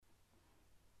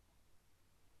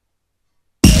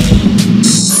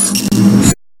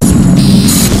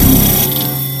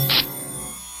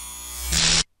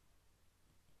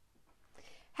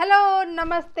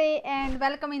Namaste and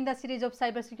welcome in the series of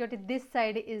cybersecurity. This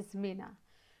side is Meena.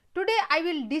 Today I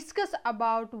will discuss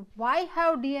about why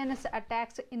have DNS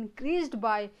attacks increased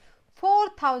by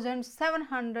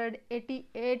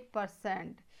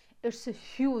 4788%. It's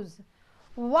huge.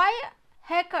 Why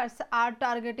hackers are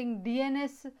targeting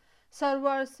DNS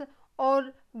servers,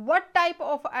 or what type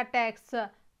of attacks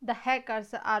the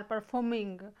hackers are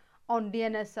performing on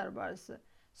DNS servers.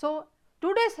 So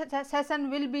today's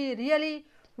session will be really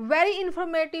very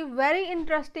informative, very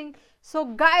interesting. So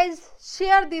guys,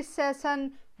 share this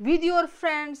session with your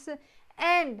friends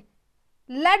and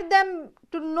let them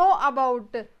to know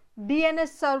about DNS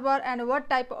server and what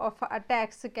type of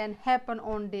attacks can happen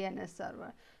on DNS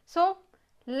server. So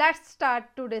let's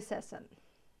start today's session.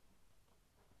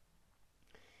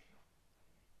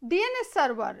 DNS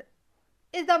server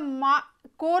is the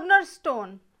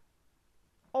cornerstone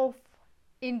of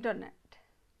internet,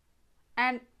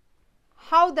 and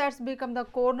how that's become the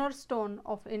cornerstone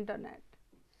of internet.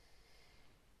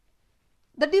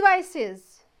 The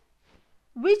devices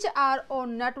which are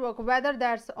on network, whether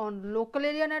that's on local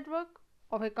area network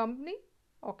of a company,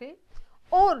 okay,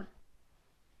 or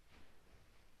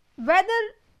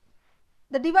whether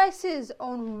the devices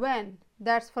on WAN,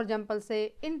 that's for example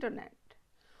say internet,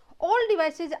 all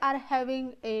devices are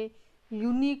having a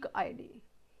unique ID,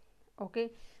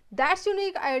 okay. That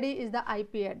unique ID is the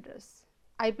IP address.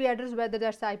 IP address, whether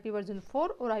that's IP version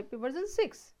 4 or IP version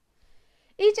 6.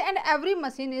 Each and every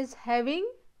machine is having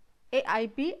a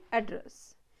IP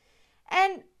address,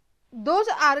 and those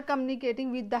are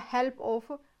communicating with the help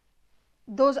of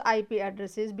those IP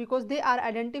addresses, because they are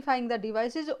identifying the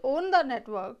devices on the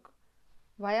network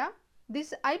via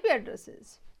these IP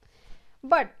addresses.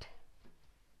 But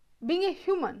being a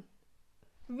human,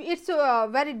 it's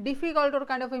very difficult or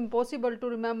kind of impossible to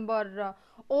remember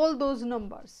all those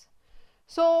numbers.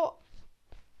 So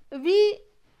we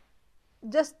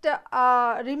just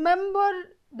remember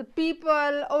the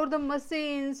people or the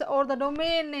machines or the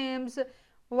domain names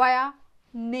via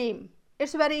name.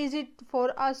 It's very easy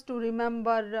for us to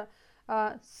remember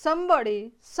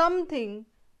somebody, something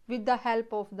with the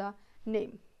help of the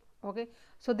name, okay.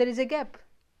 So there is a gap.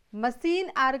 Machine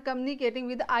are communicating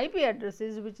with IP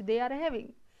addresses which they are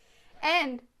having,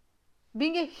 and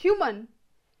being a human,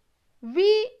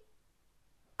 we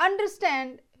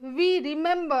understand, we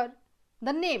remember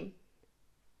the name.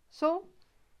 So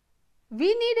we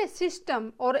need a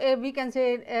system, or we can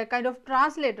say a kind of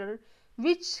translator,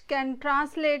 which can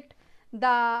translate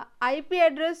the IP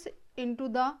address into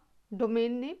the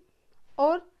domain name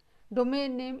or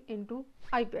domain name into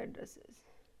IP addresses,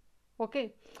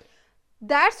 okay.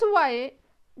 That's why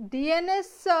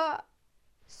DNS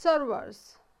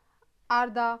servers are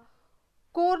the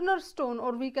cornerstone,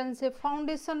 or we can say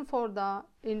foundation for the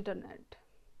internet,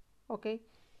 okay.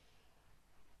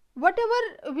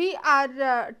 Whatever we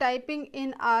are typing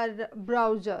in our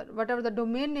browser, whatever the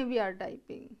domain name we are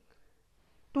typing,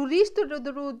 to reach to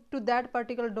that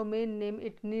particular domain name,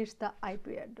 it needs the IP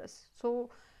address. So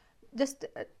just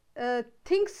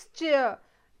things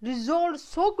resolve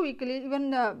so quickly,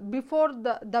 even before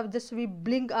the just we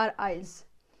blink our eyes,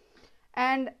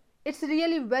 and it's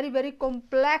really very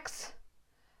complex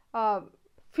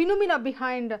phenomena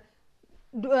behind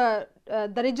the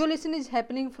resolution is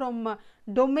happening from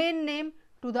domain name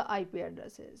to the IP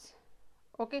addresses,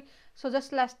 okay. So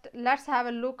just let's have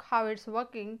a look how it's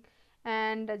working,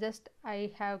 and just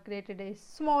I have created a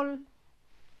small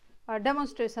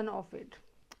demonstration of it,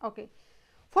 okay.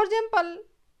 For example,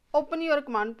 open your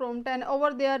command prompt and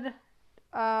over there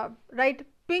write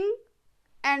ping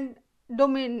and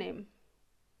domain name,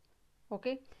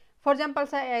 okay. For example,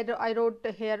 say I wrote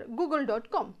here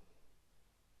google.com,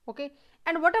 okay,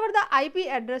 and whatever the IP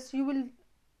address you will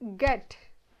get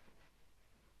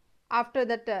after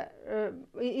that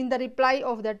in the reply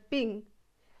of that ping,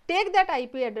 take that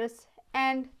IP address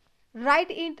and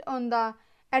write it on the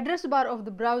address bar of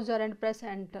the browser and press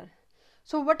enter.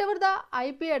 So whatever the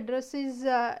IP address is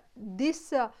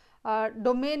this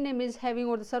domain name is having,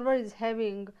 or the server is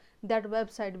having, that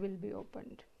website will be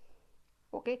opened,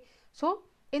 okay. So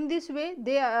in this way,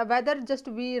 they whether just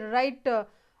we write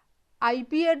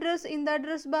IP address in the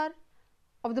address bar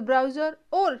of the browser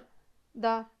or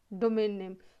the domain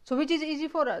name. So which is easy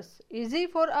for us? Easy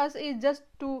for us is just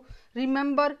to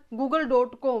remember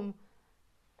google.com,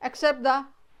 except the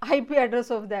IP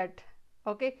address of that,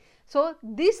 okay. So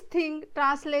this thing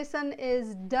translation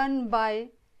is done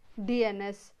by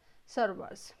DNS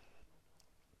servers,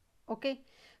 okay.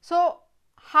 So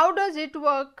how does it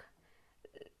work?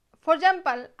 For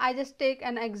example, I just take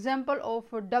an example of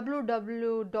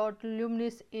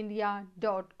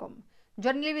www.luminisindia.com.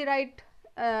 Generally we write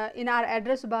in our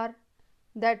address bar,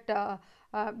 that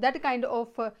that kind of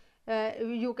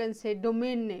you can say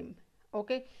domain name.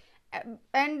 Okay,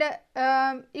 and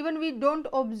even we don't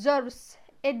observe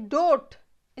a dot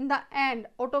in the end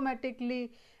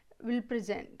automatically will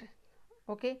present.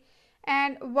 Okay,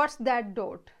 and what's that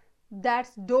dot? That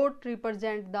dot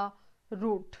represent the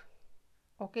root.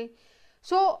 Okay,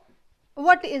 so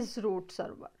what is root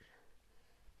server?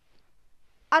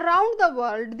 Around the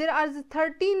world there are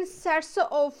 13 sets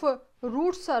of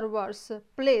root servers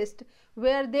placed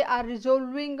where they are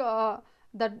resolving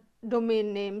the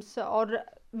domain names, or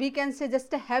we can say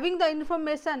just having the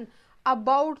information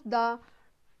about the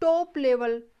top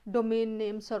level domain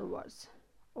name servers.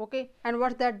 Okay, and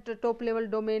what's that top level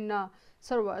domain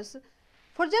servers?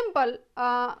 For example,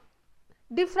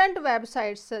 different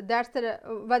websites, that's the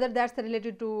whether that's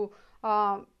related to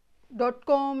 .com,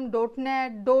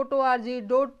 .net, .org,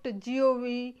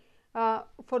 .gov,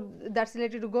 for that's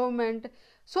related to government.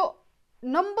 So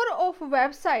number of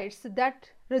websites that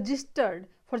registered,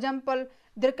 for example,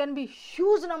 there can be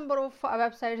huge number of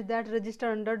websites that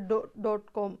register under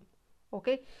 .com.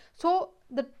 Okay, so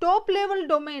the top level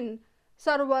domain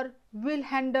server will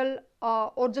handle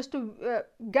or just to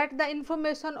get the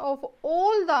information of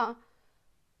all the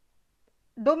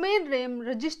domain name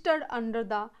registered under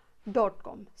the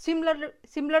 .com.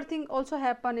 Similar thing also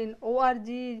happen in .org,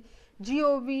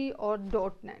 .gov or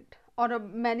 .net, or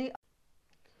many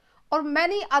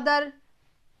other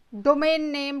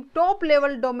domain name, top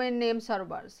level domain name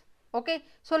servers. Okay,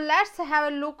 so let's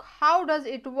have a look how does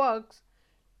it works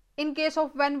in case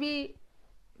of when we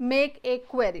make a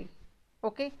query.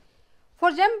 Okay, for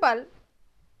example,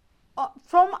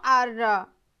 from our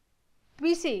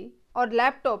PC or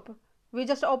laptop, we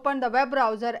just open the web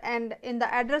browser and in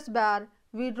the address bar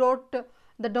we wrote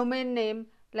the domain name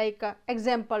like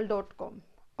example.com.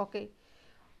 Okay,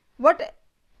 what,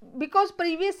 because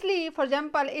previously, for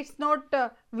example, it's not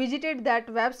visited that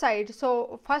website,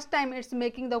 so first time it's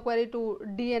making the query to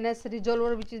DNS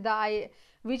resolver,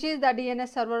 which is the DNS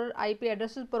server IP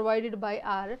addresses provided by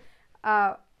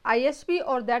our ISP,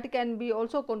 or that can be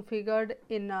also configured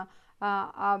in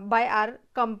by our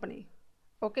company.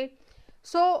 Okay,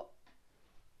 so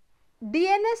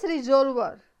DNS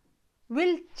resolver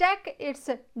will check its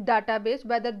database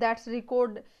whether that's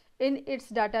record in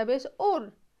its database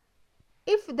or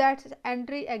if that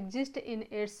entry exists in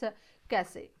its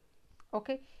cache.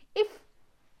 Okay, if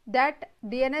that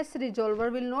DNS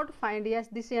resolver will not find yes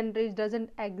this entry doesn't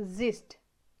exist,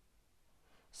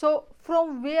 so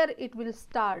from where it will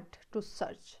start to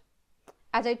search?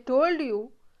 As I told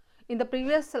you in the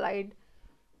previous slide,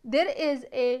 there is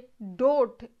a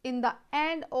dot in the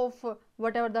end of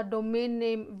whatever the domain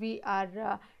name we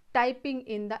are typing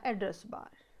in the address bar.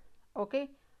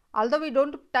 Okay, although we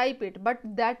don't type it, but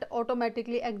that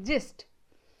automatically exists,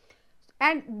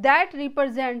 and that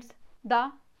represents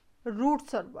the root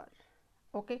server.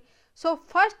 Okay, so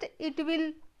first it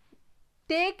will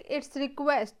take its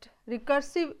request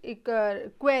recursive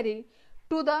query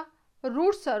to the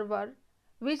root server,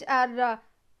 which are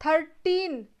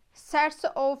 13 sets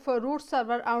of root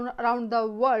server around the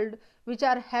world which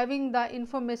are having the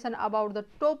information about the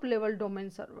top level domain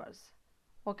servers.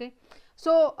 Okay,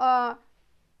 so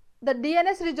the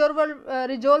DNS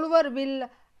resolver will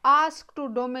ask to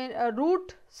domain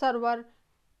root server,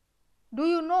 do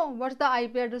you know what's the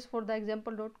IP address for the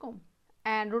example.com?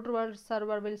 And root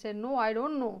server will say, no, I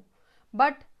don't know,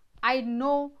 but I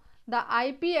know the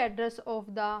IP address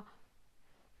of the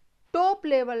top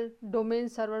level domain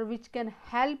server which can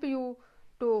help you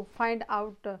to find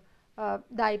out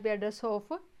the IP address of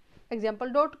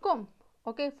example.com.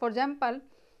 Okay, for example,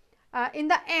 in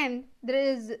the end there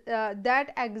is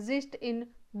that exists in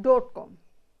 .com.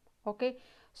 Okay,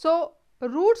 so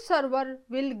root server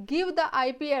will give the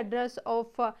IP address of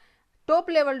top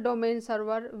level domain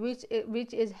server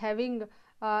which is having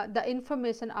the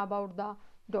information about the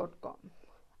 .com.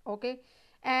 Okay,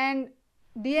 and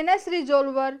DNS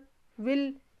resolver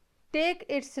will take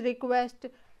its request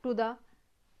to the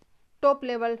top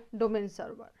level domain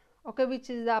server. Okay, which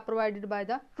is provided by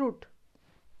the root.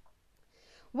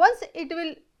 Once it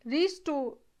will reach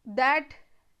to that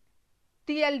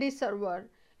TLD server,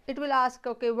 it will ask,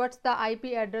 okay, what's the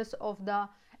IP address of the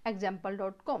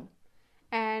example.com,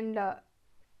 and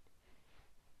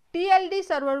TLD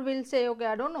server will say, okay,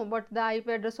 I don't know what the IP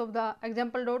address of the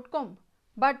example.com,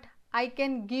 but I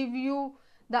can give you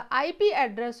the IP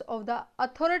address of the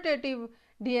authoritative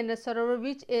DNS server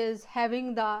which is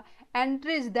having the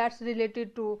entries that's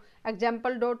related to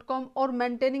example.com or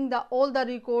maintaining all the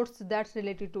records that's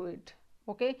related to it.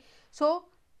 Okay, so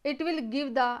it will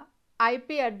give the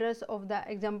IP address of the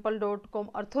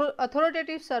example.com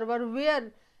authoritative server,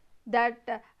 where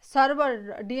that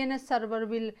server, DNS server,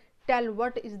 will tell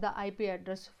what is the IP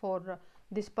address for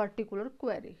this particular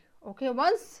query. Okay,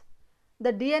 once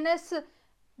the DNS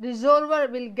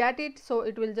resolver will get it, so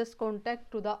it will just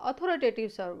contact to the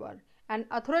authoritative server, and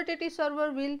authoritative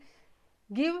server will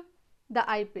give the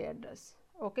IP address.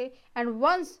 Okay, and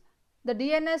once the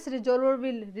DNS resolver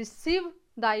will receive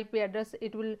the IP address,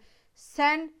 it will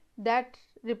send that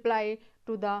reply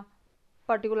to the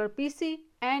particular PC,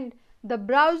 and the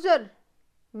browser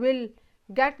will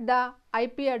get the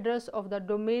IP address of the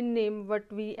domain name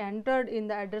what we entered in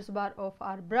the address bar of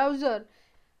our browser.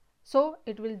 So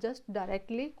it will just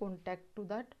directly contact to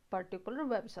that particular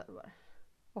web server.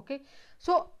 Okay,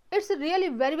 so it's really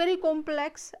very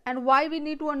complex, and why we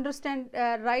need to understand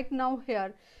right now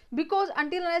here, because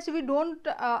until unless we don't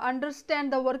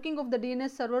understand the working of the DNS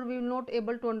server, we will not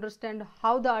able to understand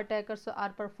how the attackers are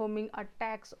performing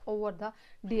attacks over the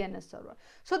DNS server.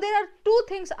 So there are two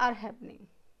things are happening.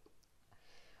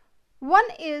 One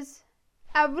is,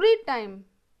 every time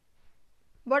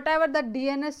whatever the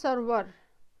DNS server,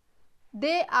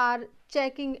 they are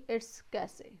checking its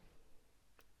cache.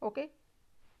 Okay,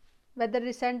 whether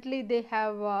recently they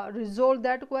have resolved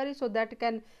that query, so that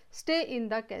can stay in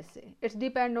the cache. It's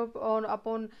depend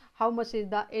upon how much is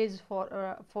the age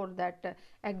for that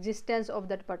existence of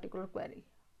that particular query.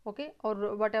 Okay,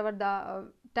 or whatever the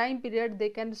time period they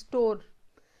can store.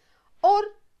 Or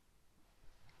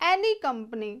any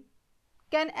company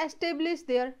can establish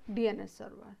their DNS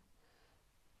server.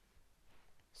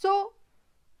 So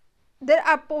there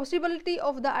are possibility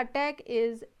of the attack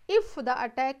is, if the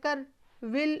attacker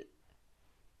will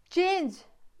change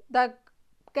the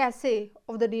cache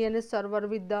of the DNS server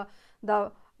with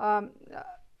the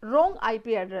wrong IP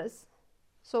address,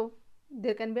 so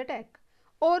there can be attack.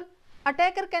 Or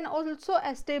attacker can also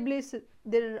establish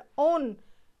their own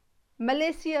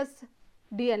malicious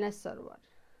DNS server.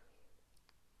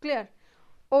 Clear?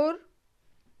 Or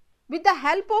with the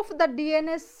help of the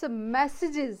DNS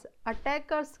messages,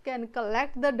 attackers can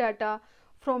collect the data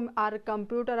from our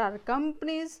computer or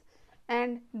companies,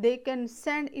 and they can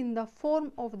send in the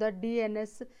form of the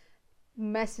DNS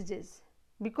messages,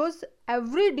 because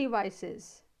every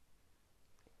devices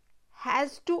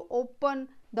has to open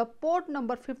the port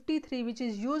number 53, which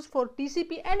is used for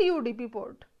TCP and UDP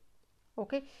port.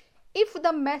 Okay, if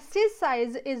the message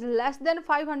size is less than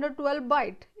 512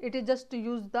 byte, it is just to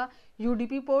use the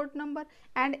UDP port number,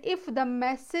 and if the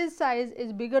message size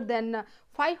is bigger than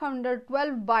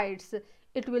 512 bytes,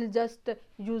 it will just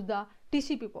use the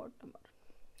TCP port number.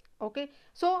 Okay,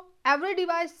 so every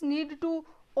device need to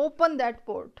open that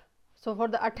port. So for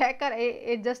the attacker,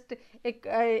 a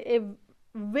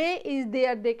way is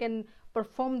there, they can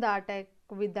perform the attack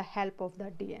with the help of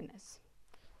the DNS.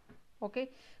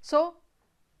 Okay, so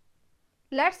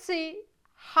let's see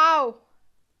how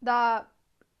the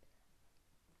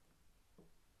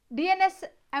DNS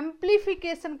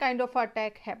amplification kind of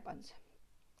attack happens.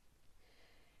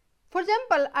 For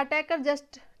example, attacker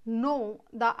just know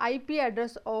the IP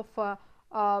address of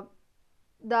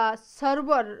the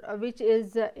server which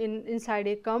is inside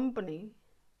a company.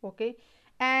 Okay,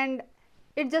 and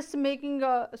it just making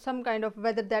some kind of,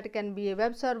 whether that can be a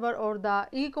web server or the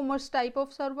e-commerce type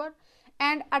of server,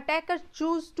 and attacker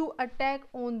choose to attack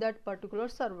on that particular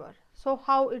server. So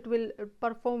how it will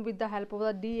perform with the help of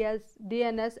the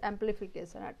DNS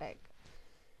amplification attack.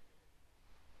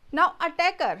 Now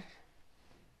attacker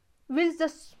will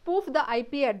just spoof the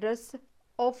IP address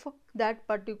of that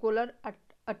particular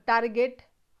target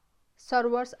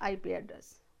server's IP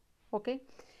address. Okay,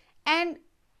 and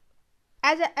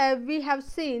as we have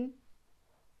seen,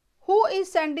 who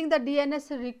is sending the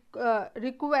DNS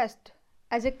request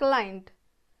as a client,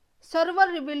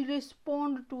 server will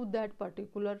respond to that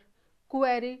particular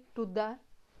query to the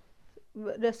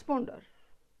responder.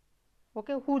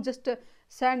 Okay, who just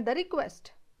send the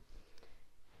request.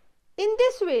 In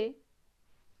this way,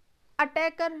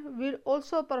 attacker will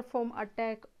also perform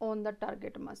attack on the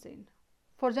target machine.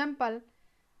 For example,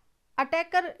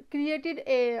 attacker created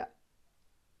a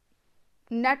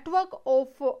network of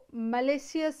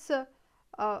malicious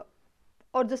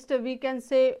or just we can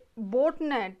say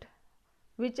botnet,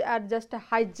 which are just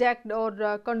hijacked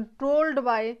or controlled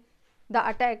by the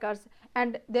attackers,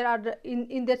 and there are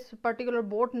in this particular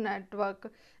bot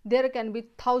network there can be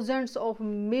thousands of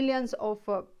millions of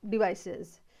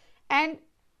devices, and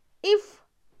if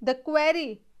the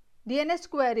query, DNS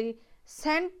query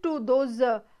sent to those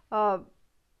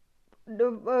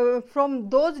from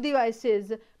those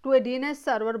devices to a DNS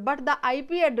server, but the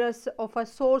IP address of a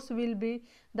source will be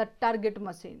the target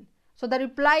machine. So the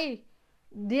reply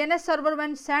DNS server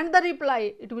when send the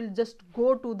reply, it will just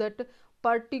go to that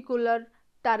particular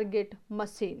target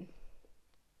machine.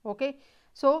 Okay,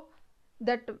 so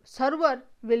that server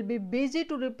will be busy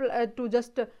to reply to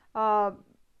just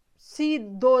see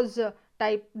those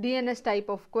type DNS type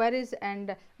of queries,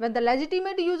 and when the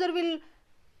legitimate user will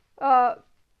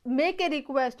make a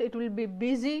request, it will be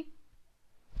busy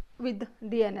with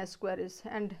DNS queries,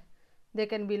 and there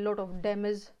can be a lot of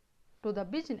damage to the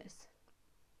business.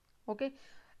 Okay,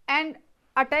 and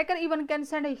attacker even can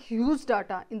send a huge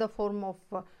data in the form of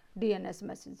DNS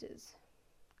messages.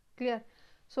 Clear?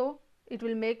 So it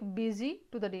will make busy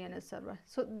to the DNS server.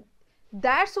 So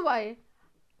that's why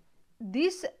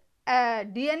this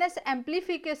DNS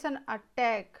amplification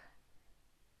attack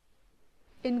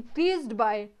increased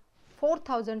by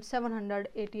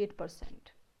 4788%.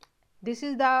 This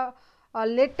is the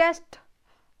latest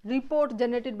report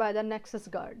generated by the Nexus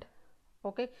Guard.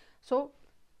 Okay, so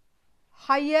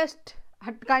highest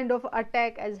kind of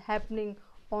attack is happening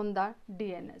on the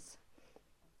DNS.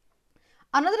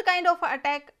 Another kind of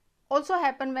attack also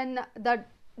happen when the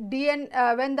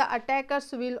when the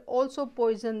attackers will also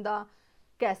poison the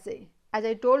cache. As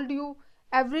I told you,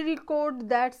 every record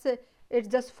that's it's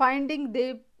just finding,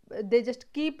 they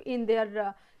just keep in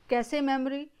their cache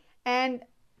memory, and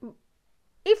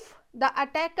if the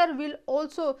attacker will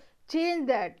also change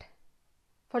that,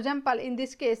 for example, in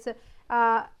this case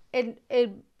a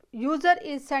user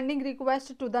is sending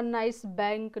request to the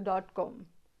nicebank.com,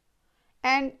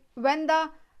 and when the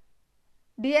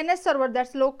DNS server,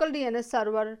 that's local DNS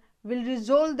server, will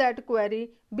resolve that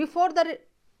query before the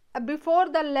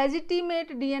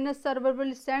legitimate DNS server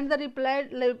will send the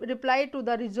reply to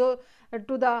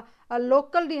the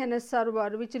local DNS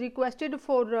server which requested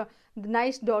for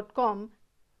nice.com,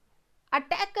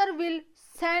 attacker will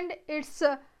send its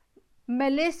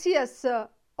malicious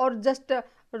or just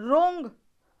wrong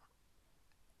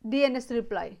DNS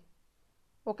reply.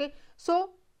 Okay,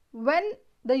 so when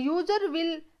the user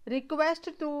will request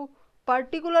to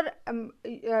particular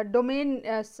domain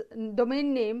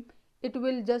name, it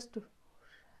will just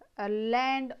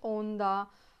land on the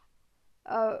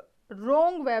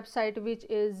wrong website which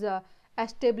is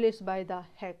established by the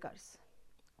hackers.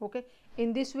 Okay,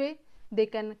 in this way they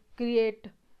can create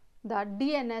the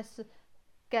DNS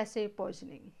cache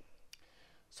poisoning.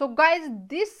 So guys,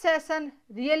 this session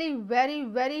really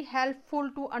very helpful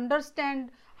to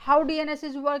understand how DNS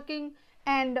is working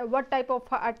and what type of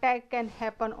attack can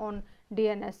happen on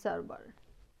DNS server.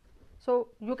 So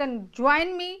you can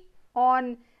join me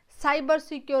on Cyber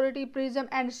Security Prism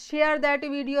and share that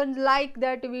video and like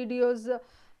that videos,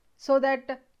 so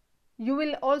that you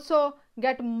will also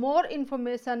get more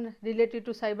information related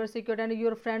to cyber security, and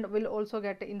your friend will also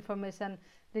get information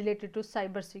related to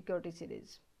cyber security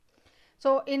series.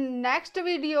 So in next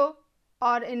video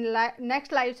or in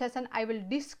next live session, I will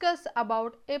discuss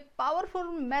about a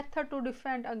powerful method to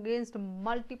defend against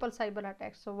multiple cyber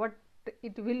attacks. So what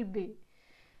it will be.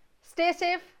 Stay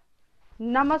safe.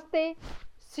 Namaste.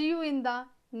 See you in the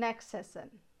next session.